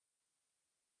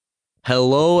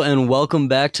Hello and welcome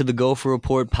back to the Gopher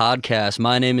Report podcast.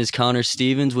 My name is Connor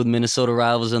Stevens with Minnesota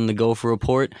Rivals and the Gopher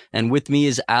Report, and with me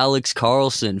is Alex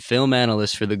Carlson, film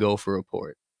analyst for the Gopher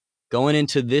Report. Going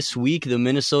into this week, the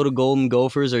Minnesota Golden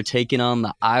Gophers are taking on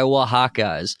the Iowa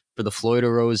Hawkeyes for the Floyd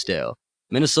of Rosedale.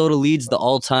 Minnesota leads the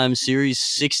all-time series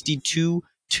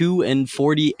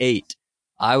 62-48.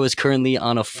 Iowa's currently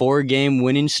on a 4-game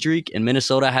winning streak, and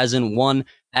Minnesota hasn't won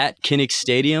at Kinnick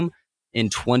Stadium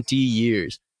in 20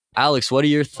 years. Alex, what are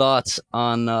your thoughts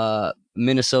on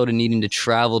Minnesota needing to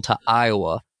travel to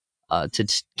Iowa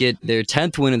to get their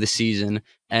 10th win of the season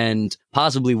and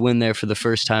possibly win there for the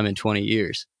first time in 20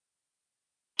 years?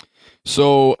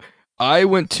 So I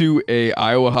went to a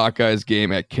Iowa Hawkeyes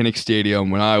game at Kinnick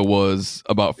Stadium when I was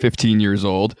about 15 years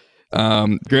old.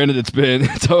 Granted,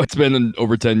 it's been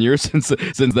over 10 years since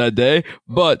that day.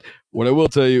 But what I will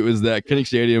tell you is that Kinnick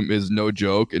Stadium is no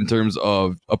joke in terms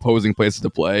of opposing places to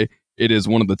play. It is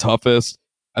one of the toughest.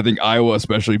 I think Iowa,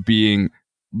 especially being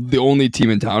the only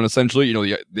team in town, essentially,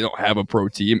 they don't have a pro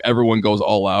team. Everyone goes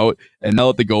all out. And now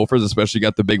that the Gophers, especially,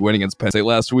 got the big win against Penn State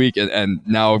last week, and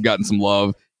now have gotten some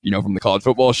love, from the college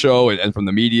football show and from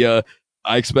the media,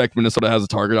 I expect Minnesota has a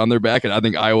target on their back, and I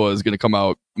think Iowa is going to come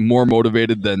out more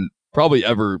motivated than probably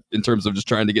ever in terms of just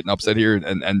trying to get an upset here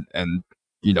and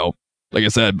like I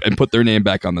said, and put their name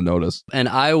back on the notice. And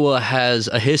Iowa has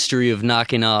a history of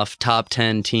knocking off top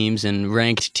 10 teams and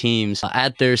ranked teams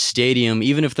at their stadium,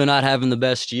 even if they're not having the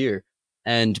best year.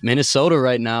 And Minnesota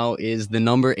right now is the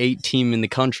number 8 team in the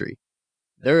country.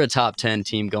 They're a top 10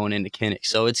 team going into Kinnick.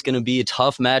 So it's going to be a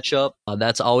tough matchup.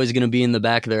 That's always going to be in the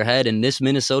back of their head. And this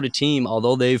Minnesota team,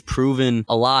 although they've proven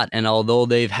a lot and although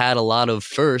they've had a lot of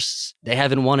firsts, they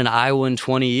haven't won in Iowa in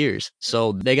 20 years.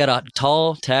 So they got a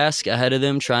tall task ahead of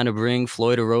them trying to bring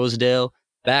Floyd of Rosedale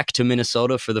back to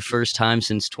Minnesota for the first time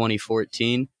since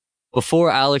 2014. Before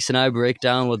Alex and I break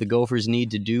down what the Gophers need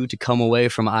to do to come away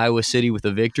from Iowa City with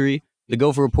a victory, the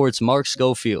Gopher Report's Mark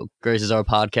Schofield graces our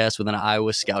podcast with an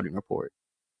Iowa scouting report.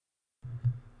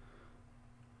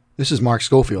 This is Mark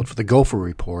Schofield for the Gopher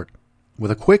Report with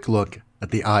a quick look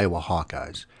at the Iowa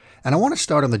Hawkeyes. And I want to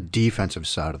start on the defensive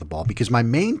side of the ball because my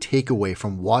main takeaway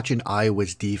from watching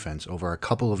Iowa's defense over a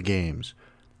couple of games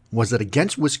was that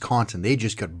against Wisconsin, they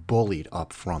just got bullied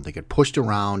up front. They got pushed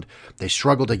around. They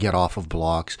struggled to get off of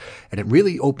blocks. And it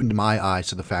really opened my eyes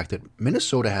to the fact that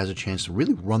Minnesota has a chance to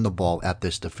really run the ball at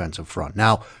this defensive front.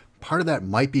 Now, part of that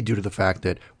might be due to the fact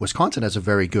that Wisconsin has a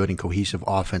very good and cohesive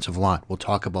offensive line. We'll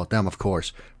talk about them, of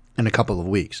course, in a couple of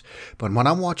weeks. But when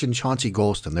I'm watching Chauncey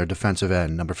Golston, their defensive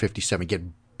end, number 57, get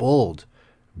bulled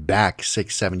back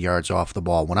 6-7 yards off the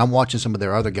ball, when I'm watching some of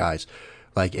their other guys,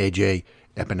 like A.J.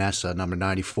 Epinesa, number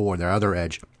 94, their other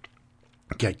edge,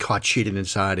 get caught cheating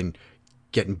inside and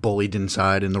getting bullied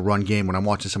inside in the run game, when I'm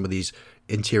watching some of these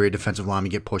interior defensive linemen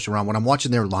get pushed around, when I'm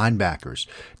watching their linebackers,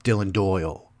 Dylan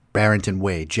Doyle, Barrington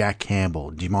Wade, Jack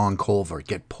Campbell, Demond Culver,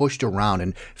 get pushed around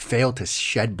and fail to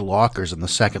shed blockers on the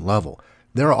second level,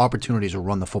 there are opportunities to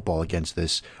run the football against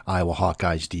this Iowa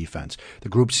Hawkeyes defense. The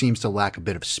group seems to lack a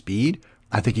bit of speed.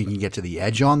 I think you can get to the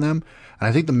edge on them. And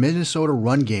I think the Minnesota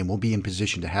run game will be in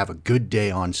position to have a good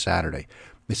day on Saturday.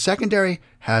 The secondary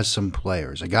has some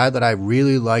players. A guy that I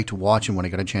really liked watching when I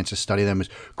got a chance to study them is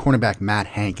cornerback Matt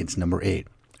Hankins, number 8.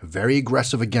 Very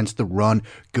aggressive against the run,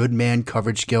 good man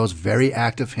coverage skills, very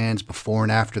active hands before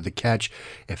and after the catch.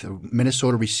 If the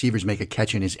Minnesota receivers make a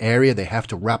catch in his area, they have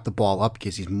to wrap the ball up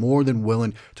because he's more than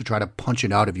willing to try to punch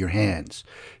it out of your hands.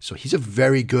 So he's a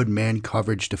very good man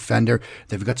coverage defender.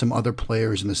 They've got some other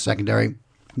players in the secondary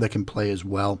that can play as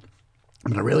well.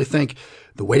 But I really think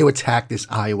the way to attack this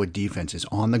Iowa defense is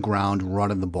on the ground,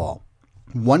 running the ball.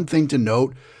 One thing to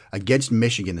note, against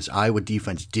Michigan, this Iowa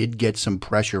defense did get some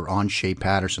pressure on Shea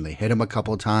Patterson. They hit him a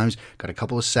couple of times, got a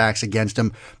couple of sacks against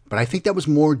him, but I think that was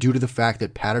more due to the fact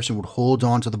that Patterson would hold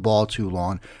on to the ball too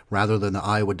long rather than the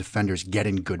Iowa defenders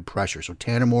getting good pressure. So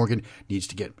Tanner Morgan needs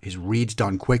to get his reads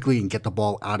done quickly and get the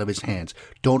ball out of his hands.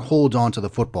 Don't hold on to the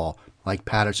football like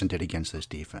Patterson did against this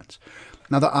defense.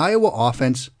 Now, the Iowa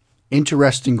offense,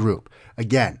 interesting group.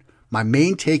 Again, my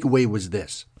main takeaway was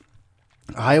this.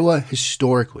 Iowa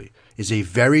historically is a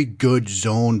very good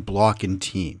zone blocking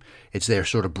team. It's their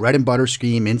sort of bread and butter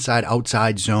scheme,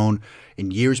 inside-outside zone.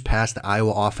 In years past, the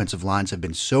Iowa offensive lines have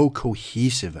been so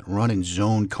cohesive at running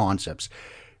zone concepts.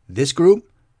 This group,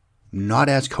 not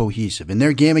as cohesive. In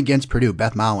their game against Purdue,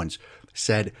 Beth Mowins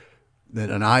said that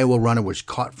an Iowa runner was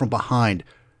caught from behind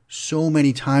so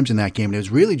many times in that game. And it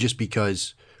was really just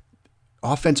because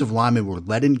offensive linemen were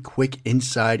letting quick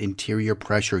inside interior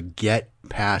pressure get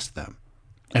past them.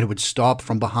 And it would stop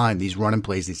from behind these running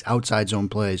plays, these outside zone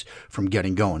plays from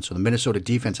getting going. So the Minnesota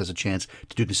defense has a chance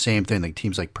to do the same thing like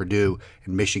teams like Purdue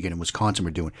and Michigan and Wisconsin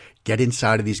were doing. Get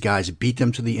inside of these guys, beat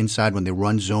them to the inside when they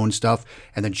run zone stuff,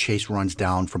 and then chase runs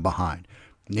down from behind.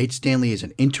 Nate Stanley is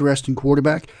an interesting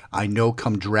quarterback. I know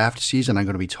come draft season I'm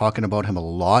going to be talking about him a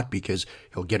lot because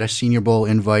he'll get a Senior Bowl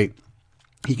invite.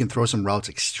 He can throw some routes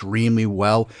extremely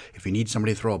well. If you need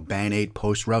somebody to throw a Band-Aid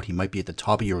post route, he might be at the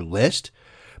top of your list.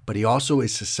 But he also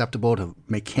is susceptible to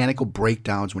mechanical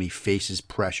breakdowns when he faces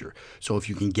pressure. So if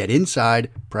you can get inside,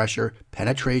 pressure,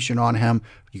 penetration on him,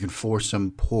 you can force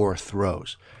some poor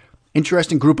throws.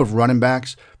 Interesting group of running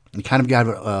backs. You kind of got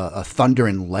a thunder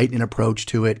and lightning approach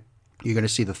to it. You're going to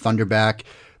see the Thunderback,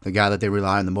 the guy that they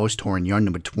rely on the most, Torin Young,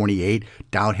 number 28,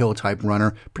 downhill type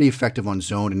runner, pretty effective on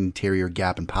zone and interior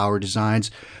gap and power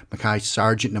designs. Mekhi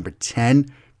Sargent, number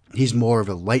 10. He's more of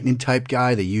a lightning type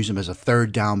guy. They use him as a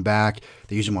third down back.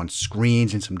 They use him on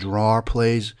screens and some draw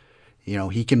plays. You know,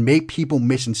 he can make people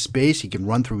miss in space. He can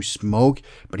run through smoke,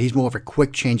 but he's more of a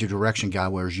quick change of direction guy,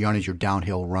 whereas Young is your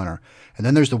downhill runner. And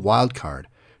then there's the wild card,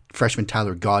 freshman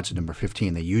Tyler Godson, number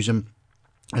 15. They use him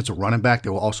as a running back. They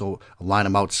will also line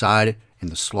him outside in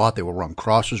the slot. They will run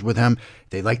crossers with him.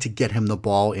 They like to get him the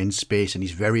ball in space, and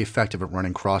he's very effective at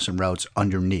running crossing routes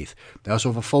underneath. They also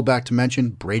have a fullback to mention,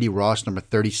 Brady Ross, number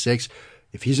 36.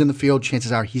 If he's in the field,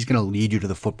 chances are he's going to lead you to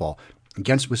the football.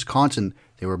 Against Wisconsin,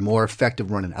 they were more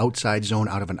effective running outside zone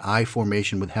out of an I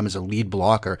formation with him as a lead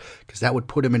blocker because that would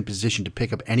put him in position to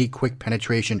pick up any quick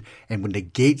penetration and would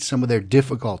negate some of their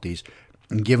difficulties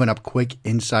and giving up quick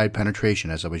inside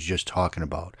penetration, as I was just talking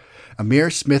about. Amir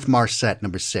Smith-Marset,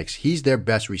 number 6. He's their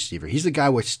best receiver. He's the guy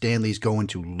where Stanley's going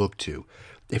to look to.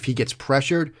 If he gets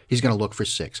pressured, he's going to look for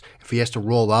 6. If he has to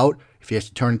roll out, if he has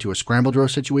to turn into a scramble drill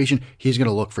situation, he's going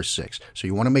to look for 6. So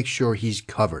you want to make sure he's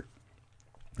covered.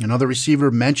 Another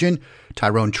receiver mentioned,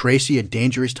 Tyrone Tracy, a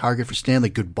dangerous target for Stanley.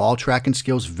 Good ball tracking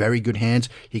skills, very good hands.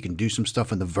 He can do some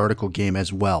stuff in the vertical game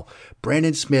as well.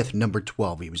 Brandon Smith, number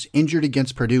 12. He was injured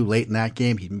against Purdue late in that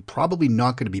game. He's probably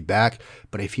not going to be back,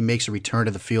 but if he makes a return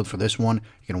to the field for this one,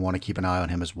 you're going to want to keep an eye on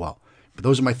him as well. But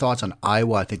those are my thoughts on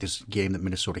Iowa. I think this is a game that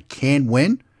Minnesota can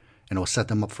win, and it will set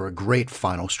them up for a great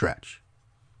final stretch.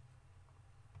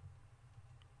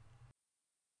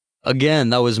 Again,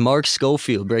 that was Mark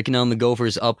Schofield breaking down the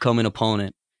Gophers' upcoming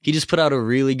opponent. He just put out a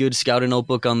really good scouting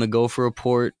notebook on the Gopher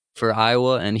report for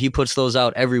Iowa, and he puts those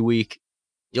out every week.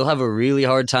 You'll have a really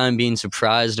hard time being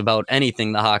surprised about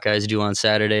anything the Hawkeyes do on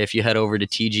Saturday if you head over to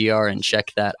TGR and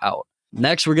check that out.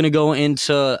 Next, we're going to go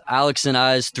into Alex and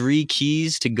I's 3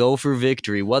 keys to Gopher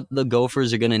victory, what the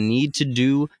Gophers are going to need to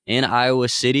do in Iowa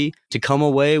City to come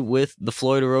away with the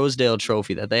Floyd Rosedale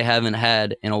trophy that they haven't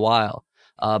had in a while.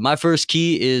 My first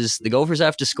key is the Gophers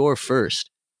have to score first.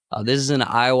 This is an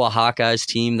Iowa Hawkeyes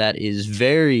team that is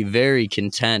very, very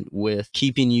content with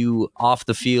keeping you off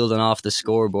the field and off the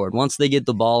scoreboard. Once they get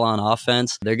the ball on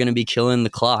offense, they're going to be killing the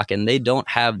clock, and they don't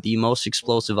have the most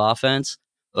explosive offense,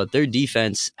 but their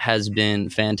defense has been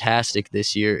fantastic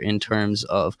this year in terms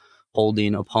of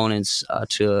holding opponents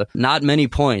to not many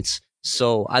points.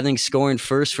 So I think scoring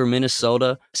first for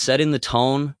Minnesota, setting the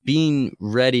tone, being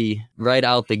ready right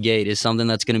out the gate is something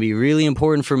that's going to be really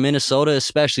important for Minnesota,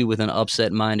 especially with an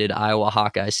upset-minded Iowa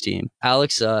Hawkeyes team.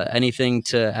 Alex, anything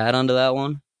to add on to that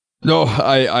one? No,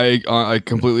 I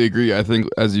completely agree. I think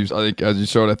as you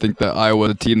showed, I think that Iowa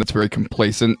is a team that's very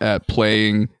complacent at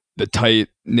playing the tight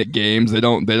knit games. They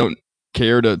don't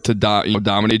care to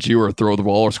dominate you or throw the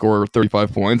ball or score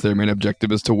 35 points. Their main objective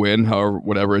is to win, however,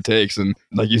 whatever it takes. And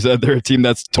like you said, they're a team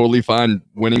that's totally fine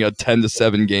winning a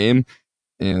 10-7 game,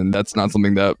 and that's not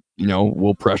something that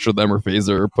will pressure them or phase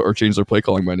or change their play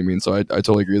calling by any means. So I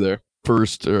totally agree there.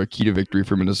 First key to victory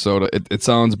for Minnesota. It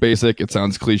sounds basic, it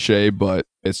sounds cliche, but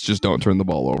it's just don't turn the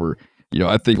ball over.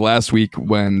 I think last week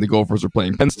when the Gophers were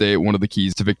playing Penn State, one of the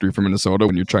keys to victory for Minnesota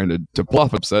when you're trying to pull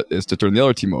off upset is to turn the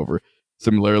other team over.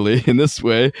 Similarly, in this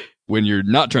way, when you're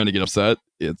not trying to get upset,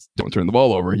 it's don't turn the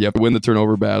ball over. You have to win the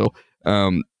turnover battle.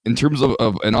 In terms of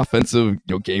an offensive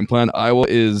game plan, Iowa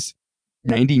is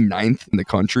 99th in the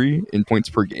country in points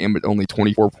per game at only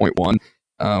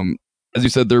 24.1. As you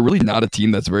said, they're really not a team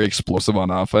that's very explosive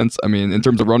on offense. I mean, in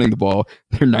terms of running the ball,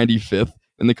 they're 95th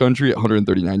in the country at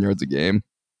 139 yards a game.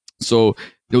 So,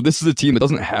 this is a team that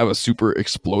doesn't have a super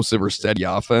explosive or steady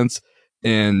offense.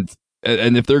 And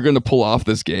if they're going to pull off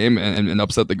this game and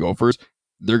upset the Gophers,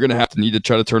 they're going to need to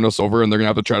try to turn us over, and they're going to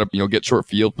have to try to get short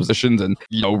field positions and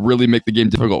really make the game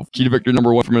difficult. Key to victory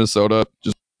number 1 for Minnesota: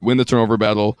 just win the turnover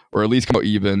battle, or at least come out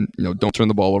even. Don't turn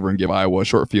the ball over and give Iowa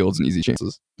short fields and easy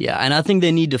chances. Yeah, and I think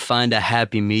they need to find a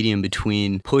happy medium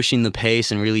between pushing the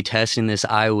pace and really testing this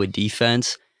Iowa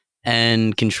defense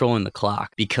and controlling the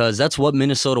clock, because that's what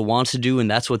Minnesota wants to do and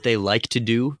that's what they like to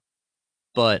do.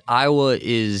 But Iowa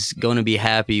is going to be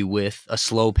happy with a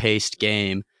slow-paced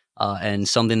game and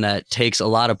something that takes a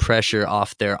lot of pressure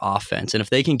off their offense. And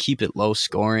if they can keep it low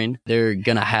scoring, they're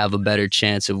going to have a better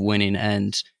chance of winning.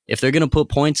 And if they're going to put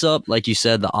points up, like you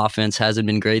said, the offense hasn't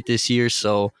been great this year,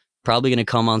 so probably going to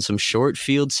come on some short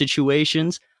field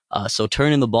situations. So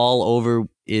turning the ball over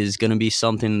is going to be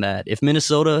something that if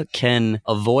Minnesota can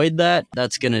avoid that,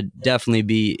 that's going to definitely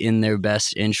be in their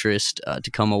best interest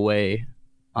to come away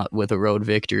with a road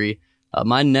victory.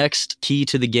 My next key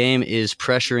to the game is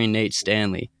pressuring Nate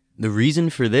Stanley. The reason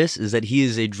for this is that he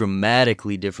is a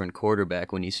dramatically different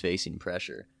quarterback when he's facing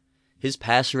pressure. His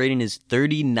passer rating is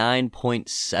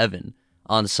 39.7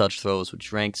 on such throws,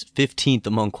 which ranks 15th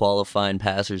among qualifying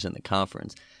passers in the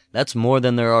conference. That's more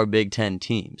than there are Big Ten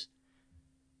teams.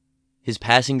 His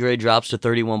passing grade drops to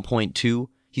 31.2.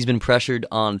 He's been pressured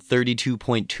on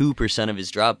 32.2% of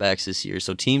his dropbacks this year,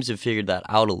 so teams have figured that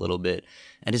out a little bit.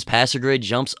 And his passer grade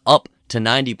jumps up to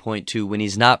 90.2 when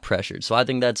he's not pressured. So I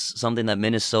think that's something that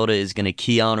Minnesota is going to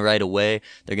key on right away.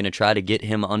 They're going to try to get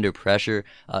him under pressure,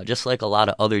 just like a lot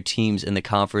of other teams in the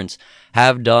conference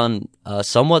have done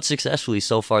somewhat successfully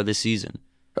so far this season.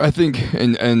 I think,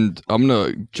 and I'm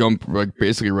gonna jump like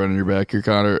basically right on your back here,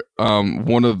 Connor.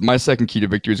 One of my second key to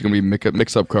victory is gonna be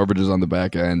mix up coverages on the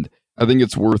back end. I think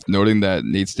it's worth noting that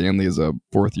Nate Stanley is a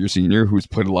fourth-year senior who's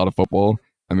played a lot of football.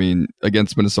 I mean,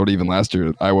 against Minnesota even last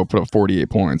year, Iowa put up 48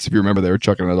 points. If you remember, they were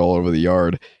chucking it all over the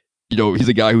yard. You know, he's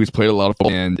a guy who's played a lot of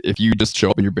football, and if you just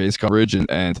show up in your base coverage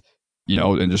and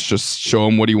just show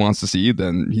him what he wants to see,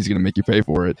 then he's going to make you pay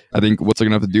for it. I think what's they're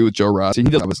going to have to do with Joe Rossi, he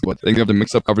does what they have to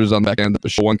mix up coverages on the back end,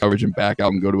 show one coverage and back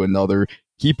out and go to another.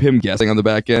 Keep him guessing on the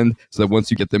back end so that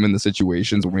once you get them in the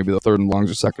situations where maybe the third and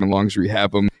longs or second and longs where you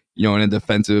have them, in a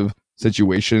defensive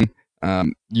situation,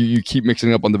 you keep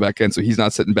mixing it up on the back end so he's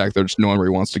not sitting back there just knowing where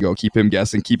he wants to go. Keep him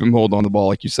guessing, keep him holding on the ball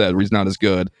like you said, where he's not as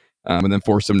good, and then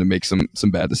force him to make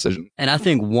some bad decisions. And I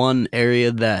think one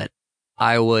area that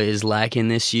Iowa is lacking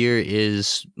this year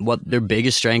is what their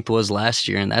biggest strength was last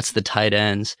year, and that's the tight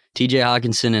ends. TJ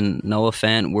Hawkinson and Noah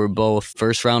Fant were both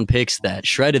first-round picks that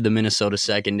shredded the Minnesota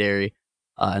secondary,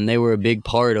 and they were a big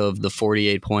part of the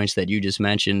 48 points that you just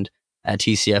mentioned at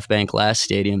TCF Bank last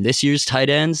stadium. This year's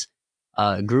tight ends,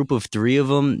 a group of three of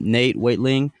them, Nate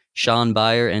Waitling, Sean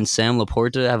Byer, and Sam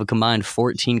Laporta, have a combined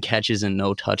 14 catches and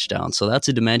no touchdowns. So that's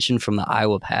a dimension from the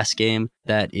Iowa pass game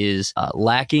that is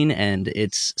lacking, and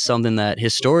it's something that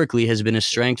historically has been a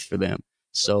strength for them.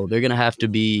 So they're going to have to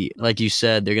be, like you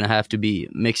said, they're going to have to be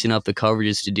mixing up the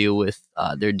coverages to deal with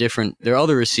their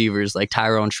other receivers like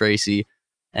Tyrone Tracy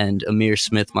and Amir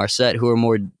Smith-Marset, who are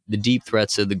more the deep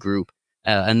threats of the group.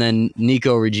 And then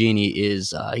Nico Regini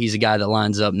he's a guy that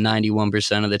lines up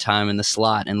 91% of the time in the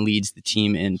slot and leads the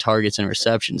team in targets and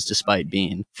receptions despite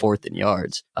being fourth in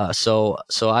yards. So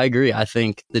I agree. I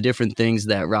think the different things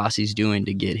that Rossi's doing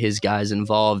to get his guys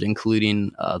involved,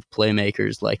 including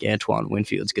playmakers like Antoine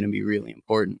Winfield, is going to be really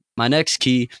important. My next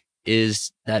key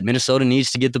is that Minnesota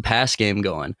needs to get the pass game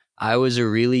going. Iowa's a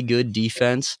really good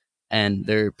defense, and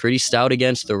they're pretty stout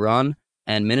against the run.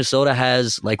 And Minnesota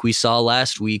has, like we saw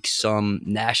last week, some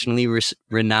nationally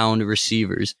renowned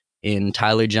receivers in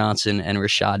Tyler Johnson and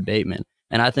Rashad Bateman.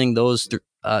 And I think those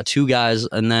two guys,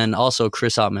 and then also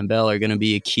Chris Ottman-Bell, are going to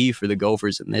be a key for the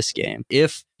Gophers in this game.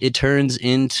 If it turns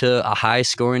into a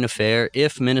high-scoring affair,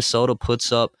 if Minnesota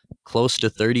puts up close to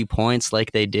 30 points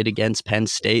like they did against Penn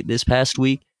State this past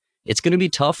week, it's going to be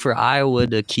tough for Iowa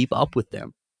to keep up with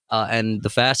them. And the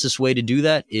fastest way to do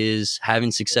that is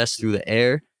having success through the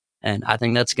air. And I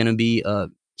think that's going to be a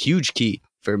huge key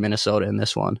for Minnesota in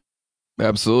this one.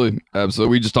 Absolutely.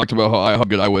 We just talked about how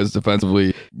good Iowa is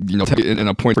defensively, in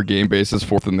a point per game basis,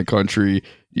 fourth in the country.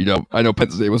 I know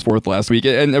Penn State was fourth last week.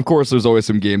 And of course, there's always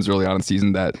some games early on in the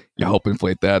season that help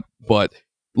inflate that. But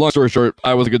long story short,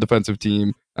 Iowa's a good defensive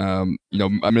team.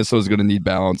 Minnesota's going to need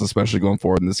balance, especially going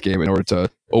forward in this game, in order to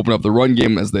open up the run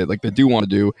game as they do want to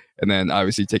do. And then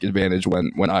obviously take advantage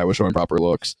when Iowa's showing proper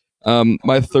looks.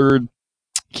 My third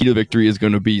key to victory is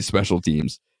going to be special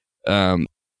teams.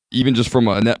 Even just from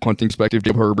a net punting perspective,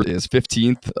 Jacob Herbert is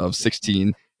 15th of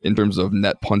 16 in terms of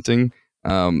net punting.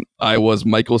 Iowa's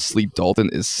Michael Sleep Dalton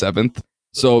is 7th.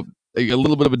 So a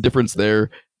little bit of a difference there.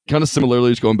 Kind of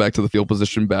similarly, just going back to the field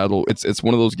position battle, it's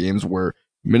one of those games where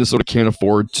Minnesota can't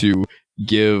afford to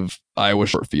give Iowa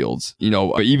short fields.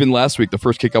 Even last week, the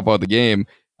first kickoff of the game,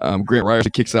 Grant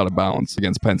Ryerson kicks out of bounds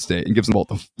against Penn State and gives them both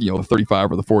the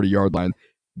 35 or the 40-yard line.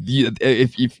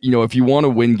 If you want to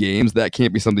win games, that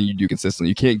can't be something you do consistently.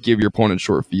 You can't give your opponent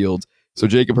short fields. So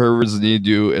Jacob Herbert is going to need to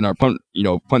do, and our punt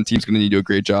team's going to need to do a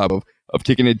great job of of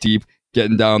kicking it deep,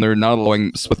 getting down there, not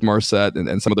allowing Smith Marset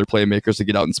and some other playmakers to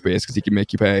get out in space because he can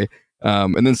make you pay.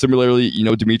 And then similarly,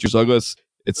 Demetrius Douglas,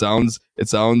 it sounds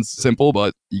simple,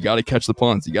 but you got to catch the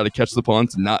punts. You got to catch the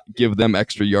punts and not give them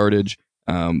extra yardage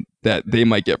that they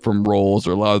might get from rolls,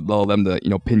 or allow them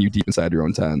to pin you deep inside your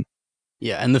own 10.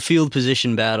 Yeah, and the field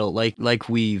position battle, like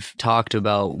we've talked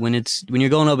about, when you're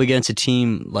going up against a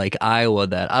team like Iowa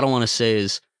that I don't want to say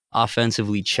is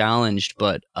offensively challenged,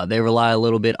 but they rely a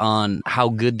little bit on how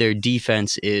good their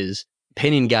defense is,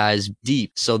 pinning guys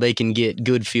deep so they can get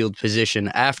good field position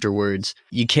afterwards.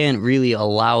 You can't really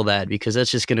allow that because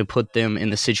that's just going to put them in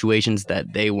the situations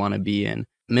that they want to be in.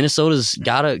 Minnesota's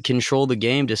got to control the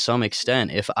game to some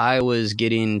extent. If Iowa's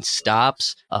getting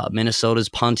stops, Minnesota's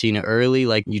punting early.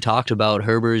 Like you talked about,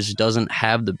 Herbers doesn't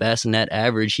have the best net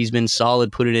average. He's been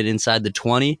solid putting it inside the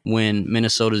 20 when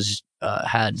Minnesota's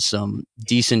had some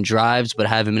decent drives but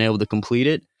haven't been able to complete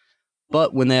it.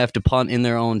 But when they have to punt in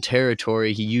their own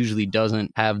territory, he usually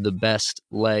doesn't have the best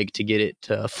leg to get it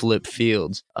to flip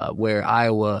fields, where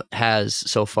Iowa has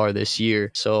so far this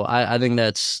year. So I think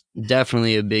that's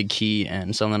definitely a big key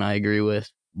and something I agree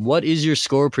with. What is your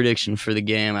score prediction for the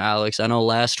game, Alex? I know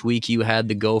last week you had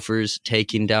the Gophers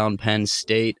taking down Penn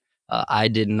State. I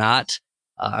did not.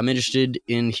 I'm interested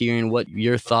in hearing what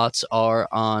your thoughts are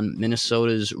on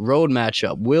Minnesota's road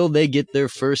matchup. Will they get their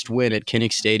first win at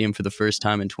Kinnick Stadium for the first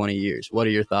time in 20 years? What are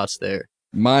your thoughts there?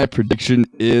 My prediction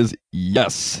is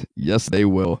yes. Yes, they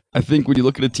will. I think when you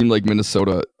look at a team like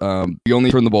Minnesota, we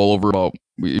only turn the ball over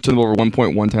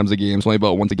 1.1 times a game. It's only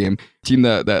about once a game. Team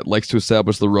that likes to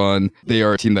establish the run. They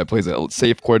are a team that plays it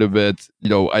safe quite a bit.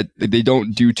 They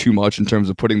don't do too much in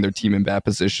terms of putting their team in bad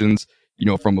positions,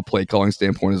 from a play calling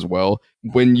standpoint as well.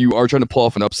 When you are trying to pull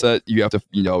off an upset, you have to,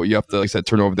 like I said,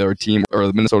 turn over their team,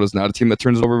 or Minnesota is not a team that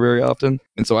turns it over very often.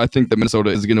 And so I think that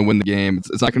Minnesota is going to win the game.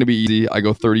 It's not going to be easy. I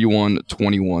go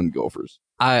 31-21 Gophers.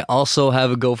 I also have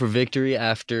a Gopher victory I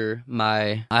have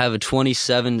a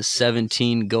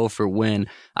 27-17 Gopher win.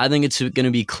 I think it's going to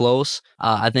be close.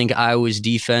 I think Iowa's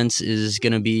defense is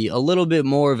going to be a little bit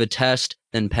more of a test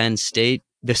than Penn State.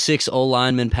 The 6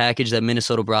 O-lineman package that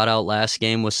Minnesota brought out last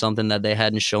game was something that they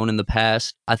hadn't shown in the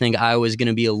past. I think Iowa's going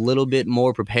to be a little bit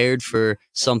more prepared for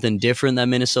something different that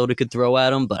Minnesota could throw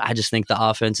at them, but I just think the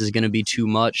offense is going to be too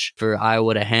much for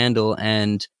Iowa to handle,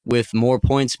 and with more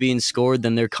points being scored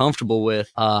than they're comfortable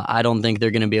with, I don't think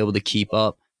they're going to be able to keep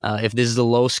up. If this is a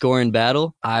low-scoring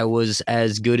battle, Iowa's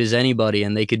as good as anybody,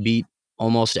 and they could beat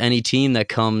almost any team that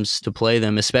comes to play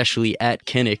them, especially at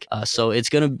Kinnick. So it's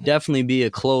going to definitely be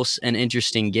a close and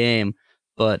interesting game,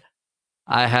 but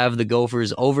I have the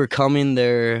Gophers overcoming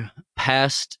their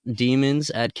past demons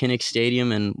at Kinnick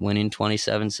Stadium and winning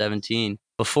 27-17.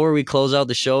 Before we close out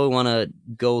the show, we want to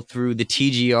go through the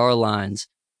TGR lines.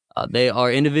 They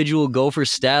are individual Gopher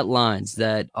stat lines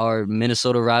that our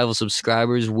Minnesota Rival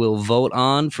subscribers will vote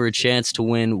on for a chance to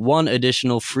win one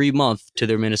additional free month to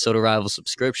their Minnesota Rival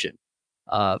subscription.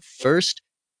 First,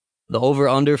 the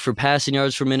over-under for passing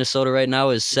yards for Minnesota right now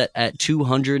is set at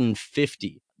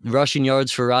 250. Rushing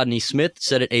yards for Rodney Smith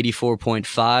set at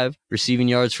 84.5. Receiving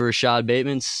yards for Rashad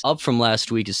Bateman up from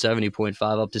last week is 70.5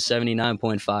 up to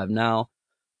 79.5 now.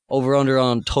 Over-under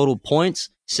on total points,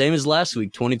 same as last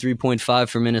week, 23.5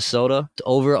 for Minnesota.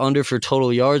 Over-under for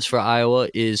total yards for Iowa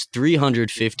is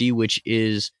 350, which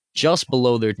is just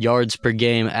below their yards per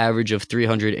game average of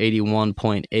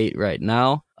 381.8 right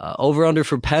now. Over-under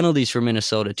for penalties for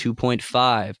Minnesota,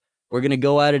 2.5. We're going to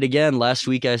go at it again. Last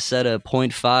week I set a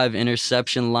 0.5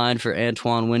 interception line for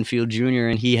Antoine Winfield Jr.,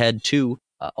 and he had 2.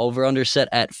 Over-under set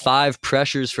at 5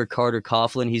 pressures for Carter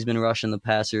Coughlin. He's been rushing the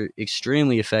passer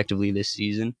extremely effectively this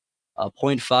season.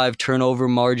 0.5 turnover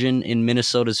margin in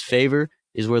Minnesota's favor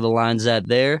is where the line's at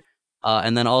there.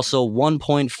 And then also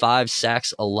 1.5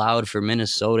 sacks allowed for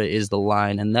Minnesota is the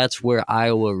line. And that's where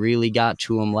Iowa really got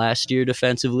to them last year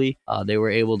defensively. They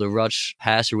were able to rush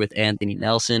passer with Anthony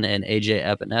Nelson and AJ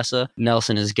Epinesa.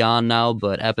 Nelson is gone now,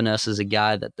 but Epinesa is a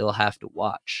guy that they'll have to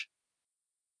watch.